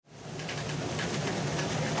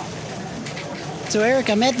So, Eric,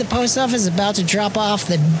 I'm at the post office about to drop off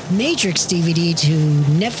the Matrix DVD to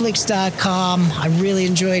Netflix.com. I really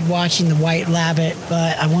enjoyed watching The White Rabbit,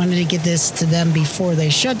 but I wanted to get this to them before they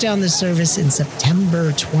shut down the service in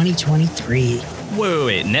September 2023.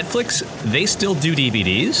 Wait. Netflix? They still do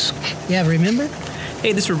DVDs? Yeah, remember?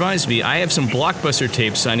 Hey, this reminds me, I have some Blockbuster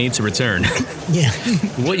tapes I need to return. Yeah.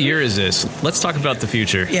 What year is this? Let's talk about the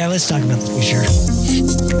future. Yeah, let's talk about the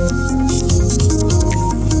future.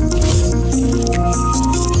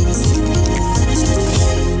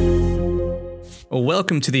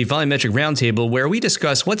 Welcome to the Volumetric Roundtable, where we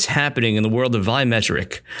discuss what's happening in the world of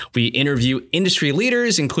volumetric. We interview industry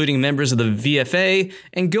leaders, including members of the VFA,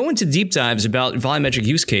 and go into deep dives about volumetric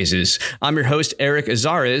use cases. I'm your host, Eric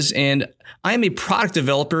Azares, and I am a product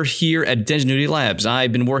developer here at Dengenuity Labs.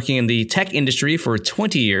 I've been working in the tech industry for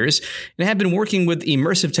 20 years and have been working with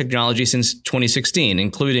immersive technology since 2016,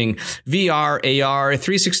 including VR, AR,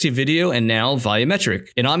 360 video, and now volumetric.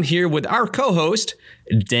 And I'm here with our co-host,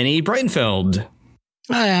 Denny Breitenfeld.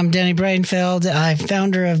 Hi, I'm Denny Breitenfeld. I'm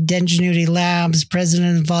founder of Dengenuity Labs,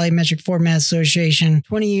 president of the Volumetric Format Association,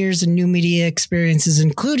 20 years of new media experiences,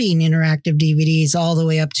 including interactive DVDs, all the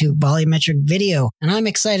way up to volumetric video. And I'm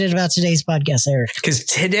excited about today's podcast, Eric. Because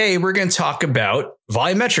today we're going to talk about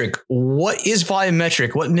volumetric. What is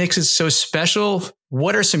volumetric? What makes it so special?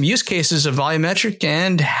 What are some use cases of volumetric,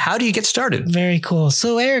 and how do you get started? Very cool.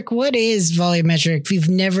 So, Eric, what is volumetric? If you've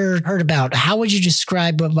never heard about, how would you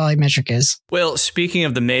describe what volumetric is? Well, speaking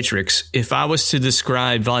of the Matrix, if I was to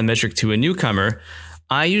describe volumetric to a newcomer,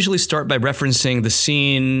 I usually start by referencing the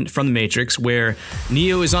scene from The Matrix where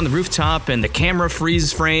Neo is on the rooftop and the camera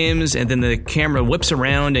freeze frames and then the camera whips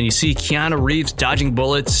around and you see Keanu Reeves dodging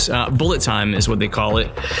bullets. Bullet time is what they call it.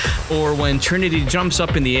 Or when Trinity jumps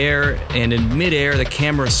up in the air and in midair, the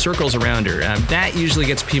camera circles around her. That usually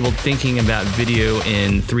gets people thinking about video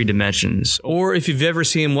in 3 dimensions. Or if you've ever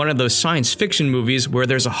seen one of those science fiction movies where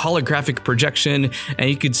there's a holographic projection and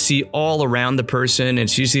you could see all around the person and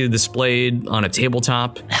it's usually displayed on a tabletop.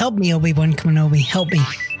 Help me, Obi-Wan Kenobi. Help me.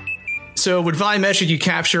 So with volumetric, you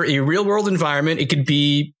capture a real world environment. It could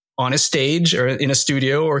be on a stage or in a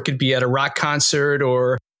studio, or it could be at a rock concert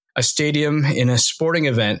or a stadium in a sporting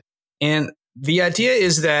event. And the idea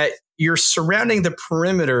is that you're surrounding the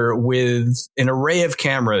perimeter with an array of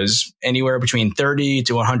cameras, anywhere between 30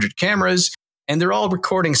 to 100 cameras, and they're all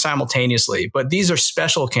recording simultaneously. But these are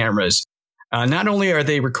special cameras. Not only are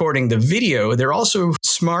they recording the video, they're also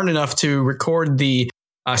smart enough to record the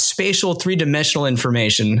spatial 3-dimensional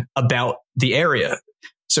information about the area.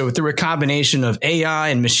 So through a combination of AI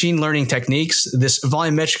and machine learning techniques, this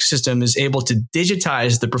volumetric system is able to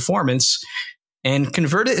digitize the performance and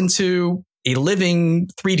convert it into a living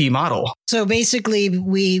 3D model. So basically,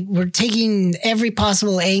 we're taking every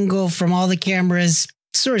possible angle from all the cameras,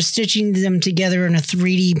 sort of stitching them together in a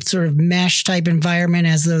 3D sort of mesh type environment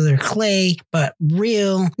as though they're clay, but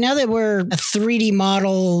real. Now that we're a 3D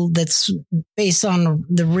model that's based on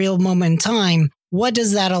the real moment in time, what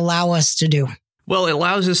does that allow us to do? Well, it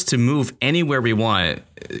allows us to move anywhere we want.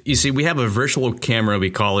 You see, we have a virtual camera,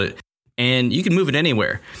 we call it, and you can move it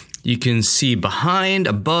anywhere. You can see behind,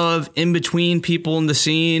 above, in between people in the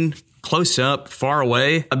scene, close up, far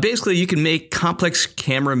away. Basically, you can make complex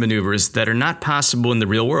camera maneuvers that are not possible in the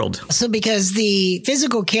real world. So because the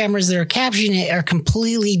physical cameras that are capturing it are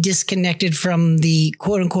completely disconnected from the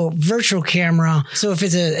quote unquote virtual camera. So if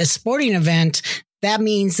it's a sporting event, that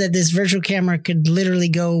means that this virtual camera could literally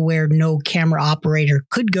go where no camera operator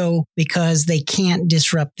could go because they can't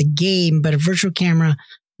disrupt the game. But a virtual camera,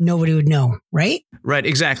 nobody would know, right? Right,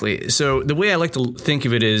 exactly. So the way I like to think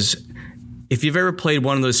of it is, if you've ever played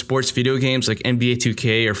one of those sports video games like NBA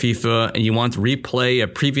 2K or FIFA and you want to replay a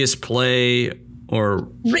previous play, or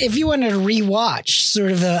if you wanted to rewatch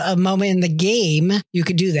sort of a moment in the game, you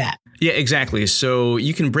could do that. Yeah, exactly. So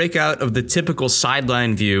you can break out of the typical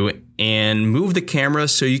sideline view and move the camera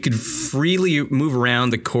so you could freely move around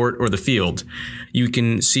the court or the field. You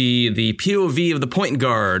can see the POV of the point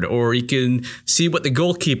guard, or you can see what the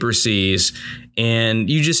goalkeeper sees, and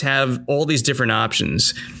you just have all these different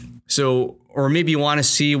options. So, or maybe you want to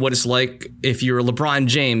see what it's like if you're LeBron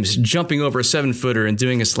James jumping over a 7-footer and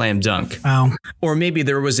doing a slam dunk. Wow. Or maybe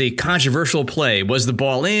there was a controversial play. Was the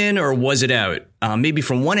ball in or was it out? Maybe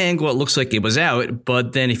from one angle it looks like it was out,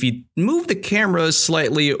 but then if you move the camera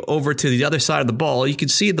slightly over to the other side of the ball, you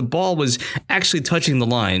could see the ball was actually touching the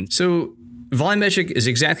line. So volumetric is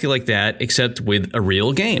exactly like that, except with a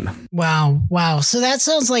real game. Wow. So that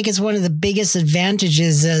sounds like it's one of the biggest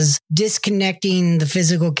advantages is disconnecting the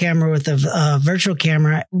physical camera with the virtual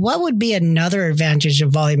camera. What would be another advantage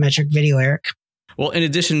of volumetric video, Eric? Well, in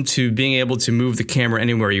addition to being able to move the camera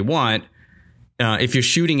anywhere you want, if you're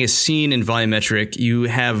shooting a scene in volumetric, you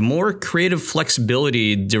have more creative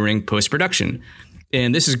flexibility during post-production.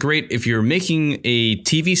 And this is great if you're making a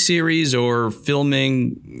TV series or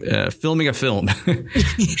filming a film.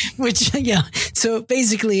 Which, yeah. So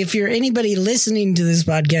basically, if you're anybody listening to this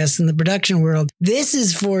podcast in the production world, this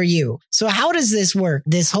is for you. So how does this work?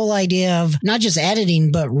 This whole idea of not just editing,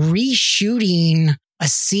 but reshooting a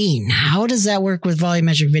scene. How does that work with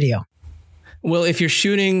volumetric video? Well, if you're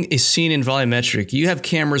shooting a scene in volumetric, you have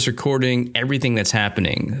cameras recording everything that's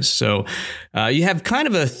happening. So you have kind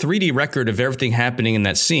of a 3D record of everything happening in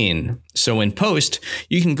that scene. So in post,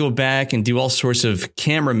 you can go back and do all sorts of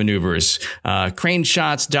camera maneuvers, crane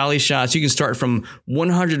shots, dolly shots. You can start from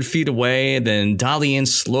 100 feet away, then dolly in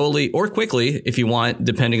slowly or quickly if you want,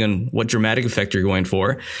 depending on what dramatic effect you're going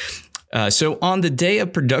for. So on the day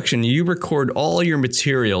of production, you record all your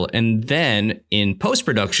material, and then in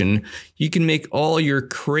post-production, you can make all your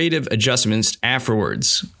creative adjustments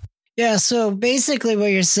afterwards. Yeah, so basically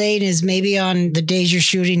what you're saying is maybe on the days you're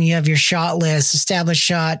shooting, you have your shot list, established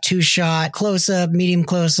shot, 2-shot, close-up, medium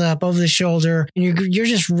close-up, over the shoulder, and you're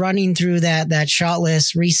just running through that shot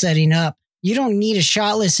list, resetting up. You don't need a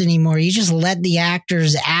shot list anymore. You just let the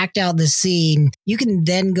actors act out the scene. You can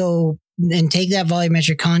then go and take that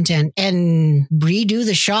volumetric content and redo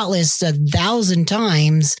the shot list 1,000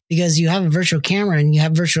 times because you have a virtual camera and you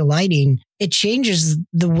have virtual lighting. It changes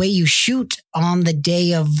the way you shoot on the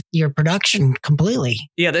day of your production completely.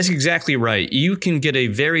 Yeah, that's exactly right. You can get a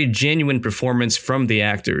very genuine performance from the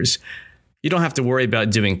actors. You don't have to worry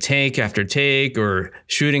about doing take after take or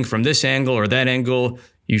shooting from this angle or that angle.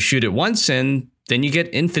 You shoot it once and then you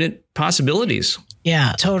get infinite possibilities.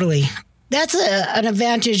 Yeah, totally. That's an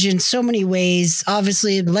advantage in so many ways.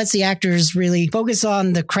 Obviously, it lets the actors really focus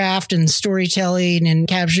on the craft and storytelling and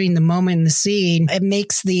capturing the moment in the scene. It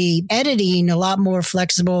makes the editing a lot more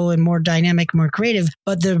flexible and more dynamic, more creative.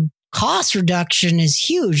 But the cost reduction is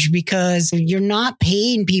huge because you're not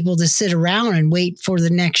paying people to sit around and wait for the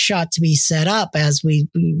next shot to be set up as we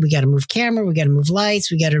got to move camera, we got to move lights,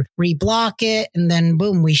 we got to reblock it. And then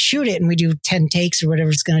boom, we shoot it and we do 10 takes or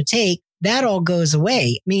whatever it's going to take. That all goes away.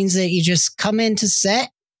 It means that you just come into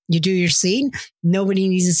set, you do your scene. Nobody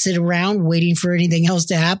needs to sit around waiting for anything else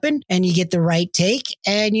to happen. And you get the right take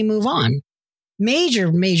and you move on. Major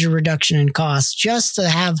reduction in costs just to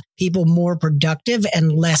have people more productive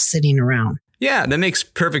and less sitting around. Yeah, that makes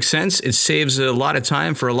perfect sense. It saves a lot of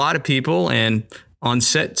time for a lot of people, and on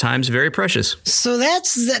set, time's very precious. So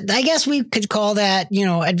I guess we could call that,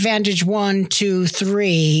 advantage 1, 2,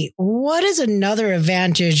 3. What is another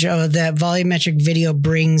advantage that volumetric video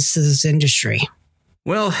brings to this industry?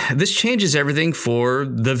 Well, this changes everything for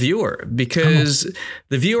the viewer because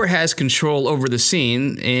the viewer has control over the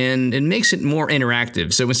scene and it makes it more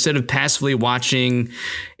interactive. So instead of passively watching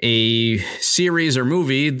a series or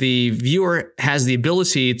movie, the viewer has the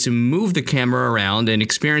ability to move the camera around and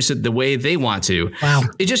experience it the way they want to. Wow.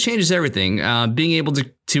 It just changes everything. Being able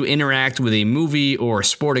to interact with a movie or a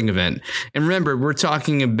sporting event. And remember, we're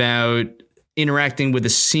talking about interacting with a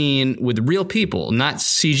scene with real people, not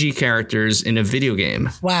CG characters in a video game.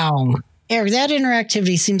 Wow. Eric, that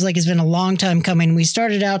interactivity seems like it's been a long time coming. We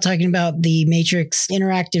started out talking about the Matrix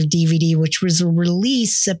interactive DVD, which was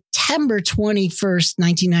released September 21st,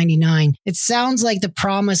 1999. It sounds like the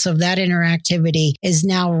promise of that interactivity is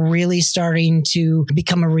now really starting to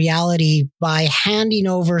become a reality by handing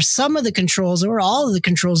over some of the controls or all of the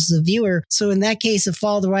controls to the viewer. So in that case of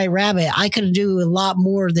Follow the White Rabbit, I could do a lot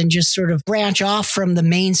more than just sort of branch off from the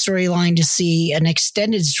main storyline to see an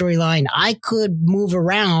extended storyline. I could move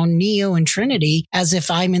around Neo and Trinity as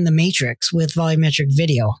if I'm in the Matrix with volumetric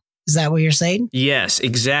video. Is that what you're saying? Yes,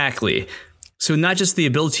 exactly. So not just the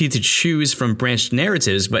ability to choose from branched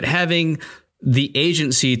narratives, but having the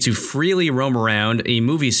agency to freely roam around a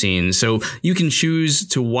movie scene. So you can choose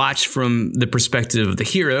to watch from the perspective of the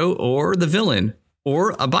hero or the villain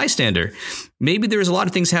or a bystander. Maybe there's a lot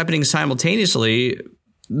of things happening simultaneously.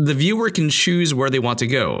 The viewer can choose where they want to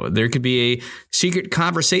go. There could be a secret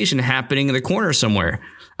conversation happening in the corner somewhere.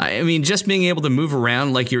 I mean, just being able to move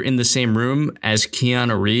around like you're in the same room as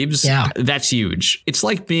Keanu Reeves, that's huge. It's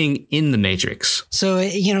like being in the Matrix. So,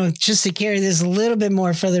 just to carry this a little bit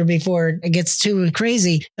more further before it gets too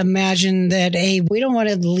crazy, imagine that, hey, we don't want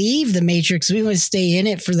to leave the Matrix. We want to stay in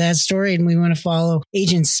it for that story and we want to follow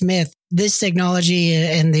Agent Smith. This technology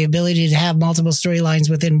and the ability to have multiple storylines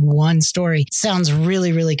within one story sounds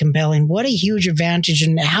really, really compelling. What a huge advantage,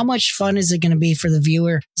 and how much fun is it going to be for the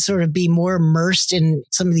viewer to sort of be more immersed in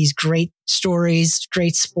some of these great stories,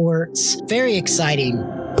 great sports. Very exciting.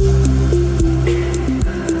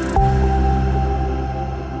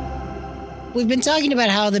 We've been talking about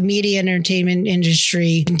how the media entertainment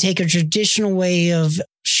industry can take a traditional way of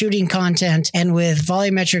shooting content and with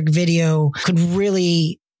volumetric video could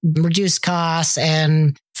really reduce costs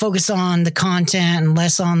and focus on the content and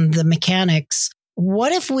less on the mechanics.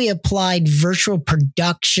 What if we applied virtual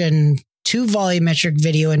production to volumetric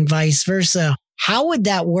video and vice versa? How would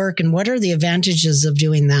that work and what are the advantages of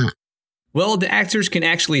doing that? Well, the actors can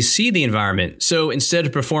actually see the environment. So instead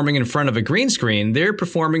of performing in front of a green screen, they're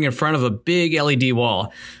performing in front of a big LED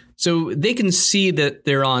wall. So they can see that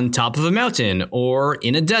they're on top of a mountain or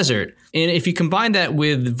in a desert. And if you combine that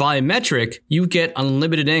with volumetric, you get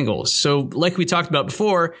unlimited angles. So like we talked about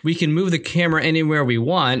before, we can move the camera anywhere we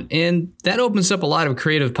want, and that opens up a lot of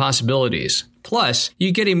creative possibilities. Plus,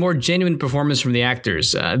 you get a more genuine performance from the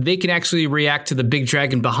actors. They can actually react to the big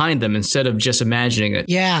dragon behind them instead of just imagining it.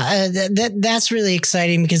 Yeah, that's really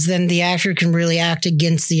exciting because then the actor can really act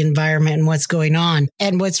against the environment and what's going on.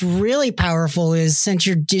 And what's really powerful is since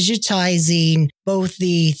you're digitizing both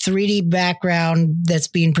the 3D background that's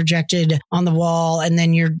being projected on the wall and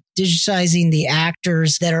then you're digitizing the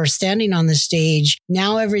actors that are standing on the stage.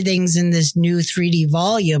 Now everything's in this new 3D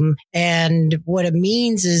volume. And what it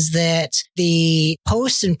means is that the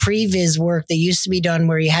post and previs work that used to be done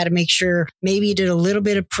where you had to make sure maybe you did a little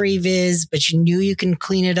bit of previs, but you knew you can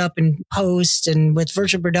clean it up in post. And with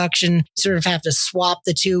virtual production, you sort of have to swap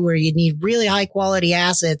the two where you need really high quality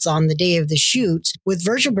assets on the day of the shoot. With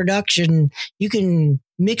virtual production, you can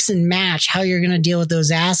mix and match how you're going to deal with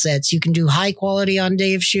those assets. You can do high quality on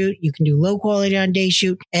day of shoot. You can do low quality on day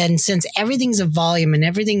shoot. And since everything's a volume and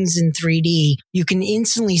everything's in 3D, you can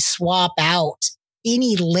instantly swap out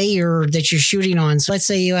any layer that you're shooting on. So let's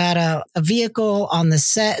say you had a vehicle on the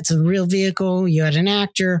set. It's a real vehicle. You had an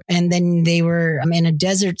actor and then they were in a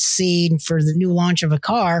desert scene for the new launch of a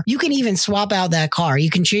car. You can even swap out that car.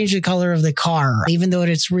 You can change the color of the car. Even though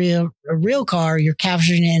it's a real car, you're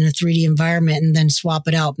capturing it in a 3D environment and then swap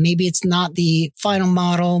it out. Maybe it's not the final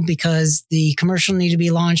model because the commercial needed to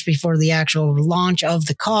be launched before the actual launch of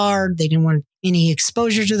the car. They didn't want any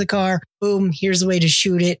exposure to the car. Boom, here's the way to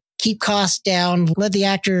shoot it. Keep costs down, let the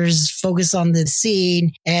actors focus on the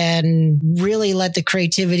scene and really let the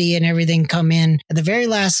creativity and everything come in at the very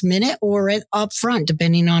last minute or up front,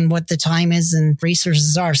 depending on what the time is and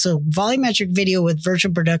resources are. So volumetric video with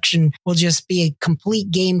virtual production will just be a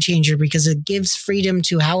complete game changer because it gives freedom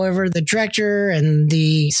to however the director and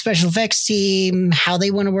the special effects team, how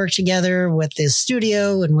they want to work together with the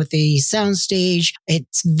studio and with the sound stage.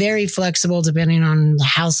 It's very flexible depending on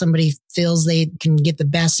how somebody feels they can get the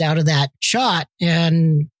best out of that shot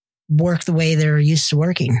and work the way they're used to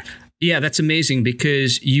working. Yeah, that's amazing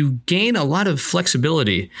because you gain a lot of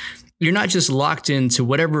flexibility. You're not just locked into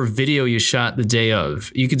whatever video you shot the day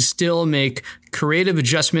of. You can still make creative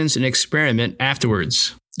adjustments and experiment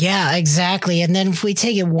afterwards. Yeah, exactly. And then if we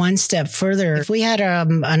take it one step further, if we had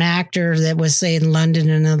an actor that was, say, in London,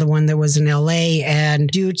 another one that was in LA, and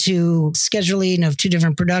due to scheduling of two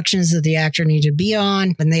different productions that the actor needed to be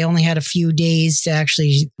on, and they only had a few days to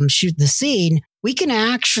actually shoot the scene, we can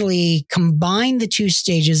actually combine the two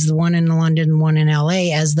stages, the one in London and one in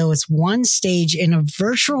LA, as though it's one stage in a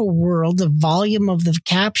virtual world, the volume of the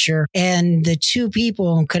capture, and the two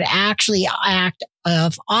people could actually act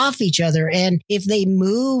off each other. And if they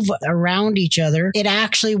move around each other, it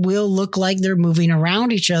actually will look like they're moving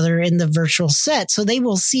around each other in the virtual set. So they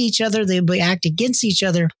will see each other, they will act against each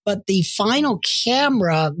other, but the final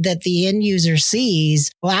camera that the end user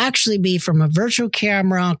sees will actually be from a virtual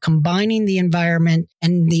camera combining the environment,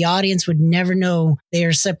 and the audience would never know they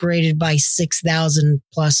are separated by 6,000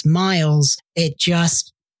 plus miles. It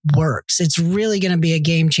just works. It's really going to be a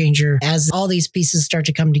game changer as all these pieces start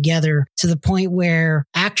to come together to the point where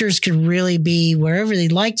actors could really be wherever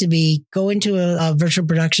they'd like to be, go into a virtual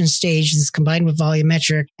production stage that's combined with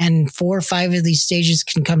volumetric, and 4 or 5 of these stages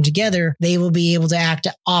can come together. They will be able to act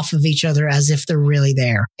off of each other as if they're really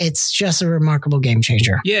there. It's just a remarkable game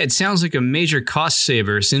changer. Yeah, it sounds like a major cost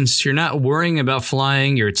saver since you're not worrying about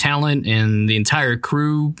flying your talent and the entire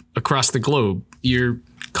crew across the globe. You're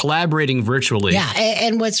collaborating virtually. Yeah.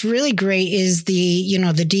 And what's really great is the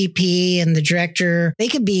DP and the director, they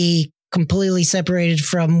could be completely separated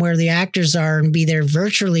from where the actors are and be there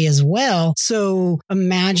virtually as well. So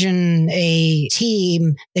imagine a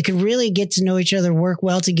team that could really get to know each other, work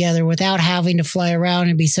well together without having to fly around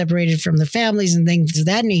and be separated from the families and things of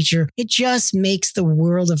that nature. It just makes the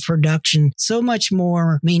world of production so much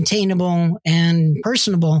more maintainable and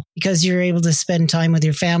personable because you're able to spend time with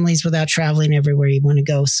your families without traveling everywhere you want to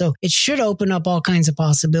go. So it should open up all kinds of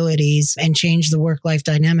possibilities and change the work-life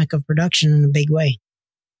dynamic of production in a big way.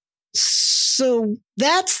 So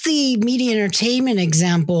that's the media entertainment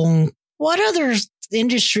example. What other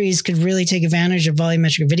industries could really take advantage of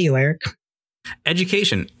volumetric video, Eric?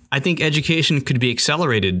 Education. I think education could be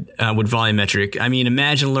accelerated with volumetric. I mean,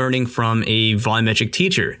 imagine learning from a volumetric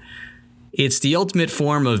teacher. It's the ultimate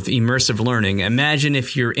form of immersive learning. Imagine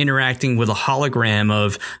if you're interacting with a hologram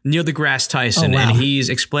of Neil deGrasse Tyson, and he's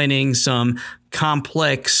explaining some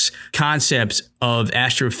complex concepts of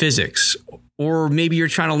astrophysics. Or maybe you're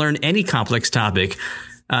trying to learn any complex topic.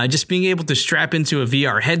 Just being able to strap into a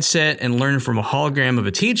VR headset and learn from a hologram of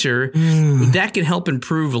a teacher, that can help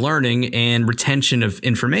improve learning and retention of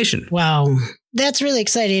information. Wow. That's really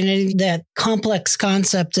exciting. And that complex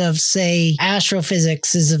concept of, say,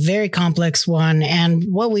 astrophysics is a very complex one. And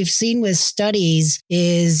what we've seen with studies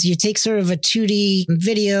is you take sort of a 2D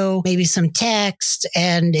video, maybe some text,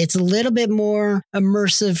 and it's a little bit more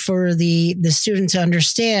immersive for the student to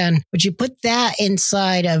understand. But you put that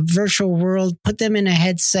inside a virtual world, put them in a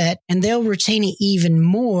headset, and they'll retain it even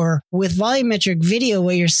more. With volumetric video,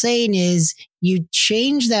 what you're saying is you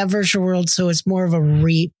change that virtual world so it's more of a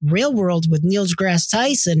real world with Neil deGrasse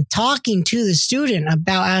Tyson talking to the student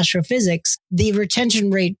about astrophysics. The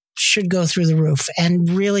retention rate should go through the roof and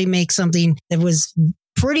really make something that was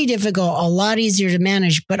pretty difficult a lot easier to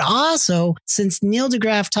manage. But also, since Neil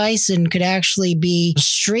deGrasse Tyson could actually be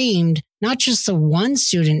streamed, not just to one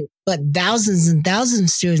student, but thousands and thousands of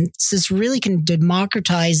students, this really can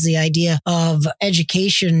democratize the idea of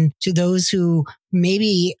education to those who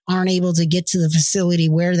maybe aren't able to get to the facility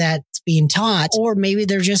where that's being taught, or maybe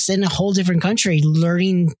they're just in a whole different country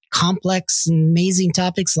learning complex and amazing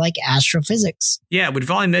topics like astrophysics. Yeah, with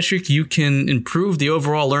volumetric, you can improve the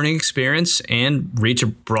overall learning experience and reach a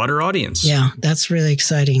broader audience. Yeah, that's really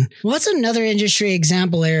exciting. What's another industry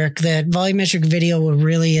example, Eric, that volumetric video will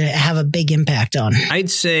really have a big impact on? I'd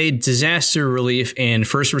say disaster relief and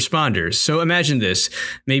first responders. So imagine this.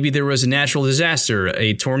 Maybe there was a natural disaster,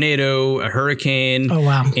 a tornado, a hurricane. Oh,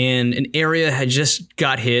 wow. And an area had just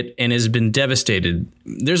got hit and has been devastated.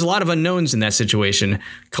 There's a lot of unknowns in that situation.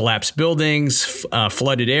 Collapsed buildings,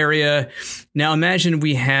 flooded area. Now imagine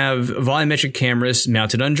we have volumetric cameras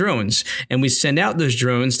mounted on drones, and we send out those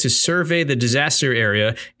drones to survey the disaster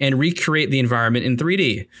area and recreate the environment in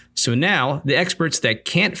 3D. So now the experts that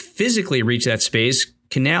can't physically reach that space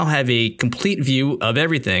can now have a complete view of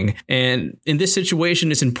everything. And in this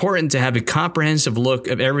situation, it's important to have a comprehensive look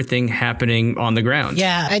of everything happening on the ground.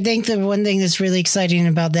 Yeah, I think the one thing that's really exciting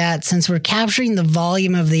about that, since we're capturing the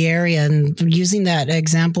volume of the area and using that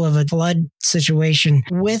example of a flood situation,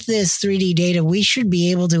 with this 3D data, we should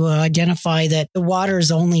be able to identify that the water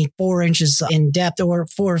is only 4 inches in depth or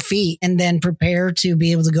 4 feet, and then prepare to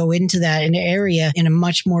be able to go into that area in a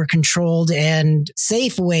much more controlled and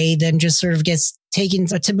safe way than just sort of gets taking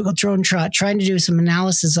a typical drone shot, trying to do some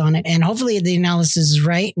analysis on it. And hopefully the analysis is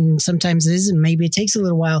right. And sometimes it isn't. Maybe it takes a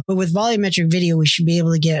little while. But with volumetric video, we should be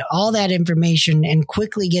able to get all that information and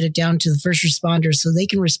quickly get it down to the first responders so they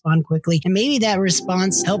can respond quickly. And maybe that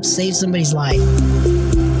response helps save somebody's life.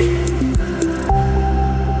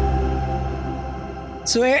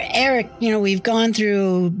 So Eric, we've gone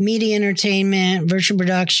through media entertainment, virtual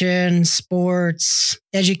production, sports,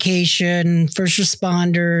 education, first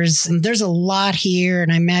responders. And there's a lot here.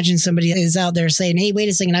 And I imagine somebody is out there saying, hey, wait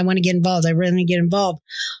a second, I want to get involved. I really want to get involved.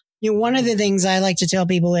 One of the things I like to tell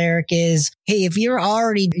people, Eric, is, hey, if you're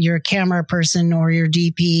a camera person or you're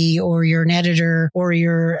DP or you're an editor or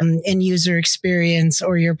you're end user experience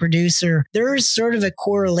or you're a producer, there's sort of a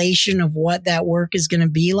correlation of what that work is going to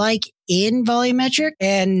be like in volumetric.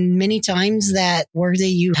 And many times that work that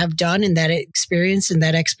you have done and that experience and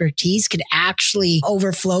that expertise could actually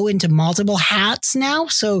overflow into multiple hats now.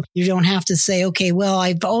 So you don't have to say, okay, well,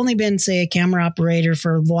 I've only been, say, a camera operator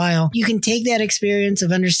for a while. You can take that experience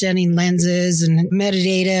of understanding lenses and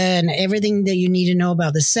metadata and everything that you need to know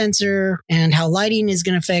about the sensor and how lighting is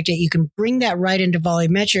going to affect it. You can bring that right into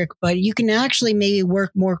volumetric, but you can actually maybe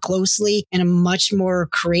work more closely in a much more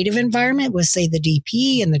creative environment with, say, the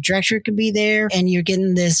DP and the director could be there, and you're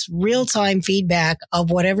getting this real-time feedback of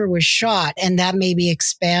whatever was shot, and that maybe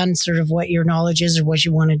expands sort of what your knowledge is or what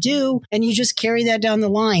you want to do, and you just carry that down the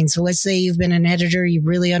line. So let's say you've been an editor, you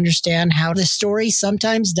really understand how the story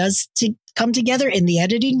sometimes does come together in the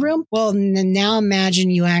editing room. Well, now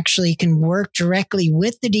imagine you actually can work directly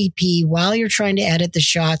with the DP while you're trying to edit the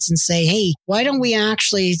shots and say, hey, why don't we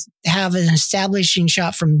actually have an establishing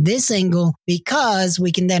shot from this angle, because we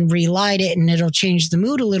can then relight it and it'll change the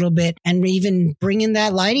mood a little bit, and even bring in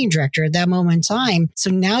that lighting director at that moment in time.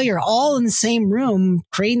 So now you're all in the same room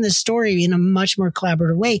creating the story in a much more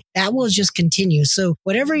collaborative way. That will just continue. So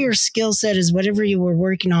whatever your skill set is, whatever you were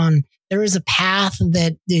working on, there is a path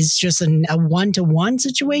that is just a one-to-one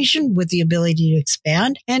situation with the ability to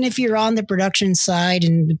expand. And if you're on the production side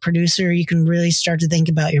and the producer, you can really start to think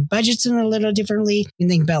about your budgets in a little differently. You can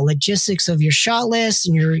think about logistics of your shot list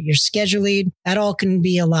and your scheduling. That all can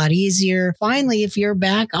be a lot easier. Finally, if you're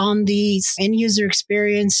back on the end user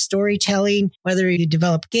experience, storytelling, whether you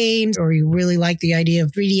develop games or you really like the idea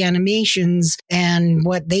of 3D animations and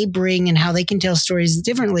what they bring and how they can tell stories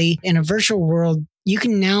differently in a virtual world, you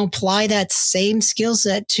can now apply that same skill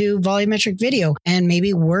set to volumetric video and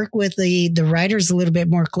maybe work with the writers a little bit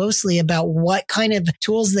more closely about what kind of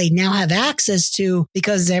tools they now have access to,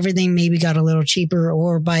 because everything maybe got a little cheaper,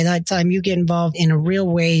 or by that time you get involved in a real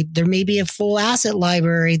way, there may be a full asset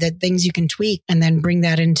library that things you can tweak and then bring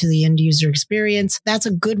that into the end user experience. That's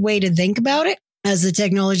a good way to think about it. As the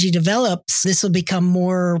technology develops, this will become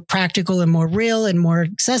more practical and more real and more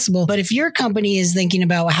accessible. But if your company is thinking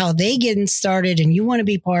about how they getting started and you want to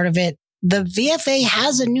be part of it, the VFA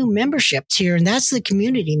has a new membership tier, and that's the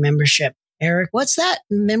community membership. Eric, what's that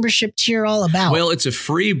membership tier all about? Well, it's a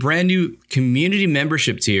free, brand new community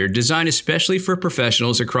membership tier designed especially for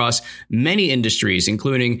professionals across many industries,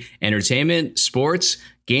 including entertainment, sports,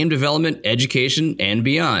 game development, education, and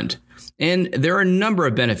beyond. And there are a number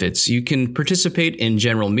of benefits. You can participate in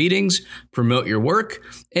general meetings, promote your work,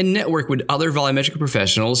 and network with other volumetric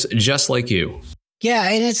professionals just like you.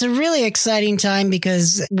 Yeah, and it's a really exciting time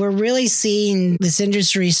because we're really seeing this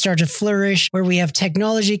industry start to flourish, where we have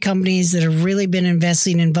technology companies that have really been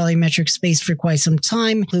investing in volumetric space for quite some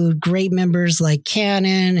time, include great members like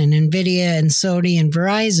Canon and NVIDIA and Sony and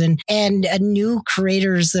Verizon, and new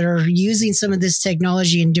creators that are using some of this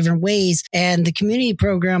technology in different ways. And the community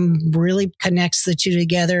program really connects the two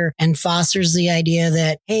together and fosters the idea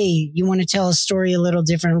that, hey, you want to tell a story a little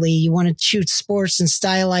differently. You want to shoot sports and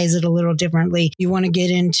stylize it a little differently. You want to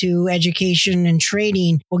get into education and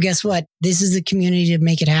training. Well, guess what? This is the community to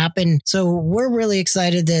make it happen. So we're really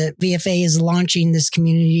excited that VFA is launching this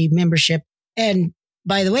community membership. And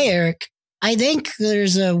by the way, Eric, I think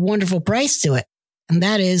there's a wonderful price to it. And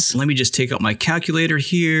that is... Let me just take out my calculator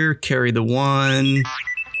here, carry the one,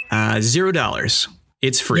 $0.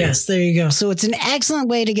 It's free. Yes, there you go. So it's an excellent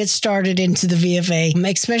way to get started into the VFA,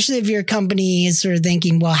 especially if your company is sort of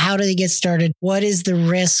thinking, well, how do they get started? What is the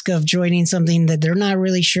risk of joining something that they're not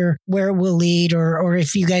really sure where it will lead, or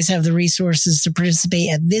if you guys have the resources to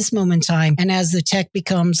participate at this moment in time. And as the tech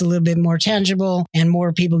becomes a little bit more tangible and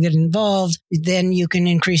more people get involved, then you can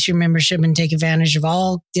increase your membership and take advantage of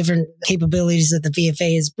all different capabilities that the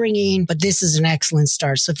VFA is bringing. But this is an excellent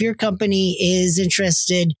start. So if your company is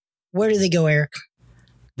interested, where do they go, Eric?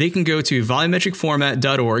 They can go to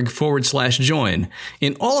volumetricformat.org/join.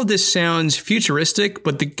 And all of this sounds futuristic,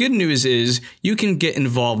 but the good news is you can get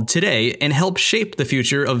involved today and help shape the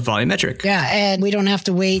future of volumetric. Yeah, and we don't have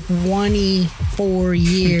to wait 24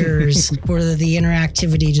 years for the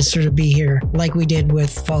interactivity to sort of be here, like we did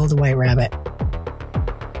with Follow the White Rabbit.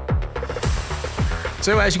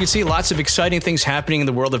 So as you can see, lots of exciting things happening in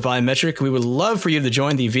the world of volumetric. We would love for you to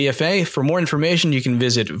join the VFA. For more information, you can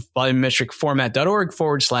visit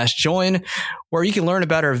volumetricformat.org/join, where you can learn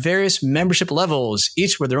about our various membership levels,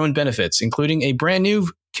 each with their own benefits, including a brand new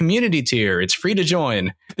community tier. It's free to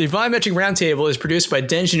join. The Volumetric Roundtable is produced by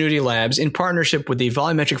Dengenuity Labs in partnership with the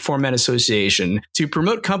Volumetric Format Association to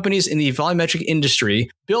promote companies in the volumetric industry,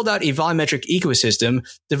 build out a volumetric ecosystem,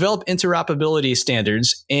 develop interoperability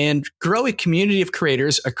standards, and grow a community of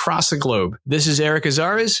creators across the globe. This is Eric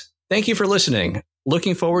Azares. Thank you for listening.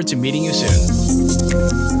 Looking forward to meeting you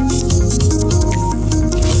soon.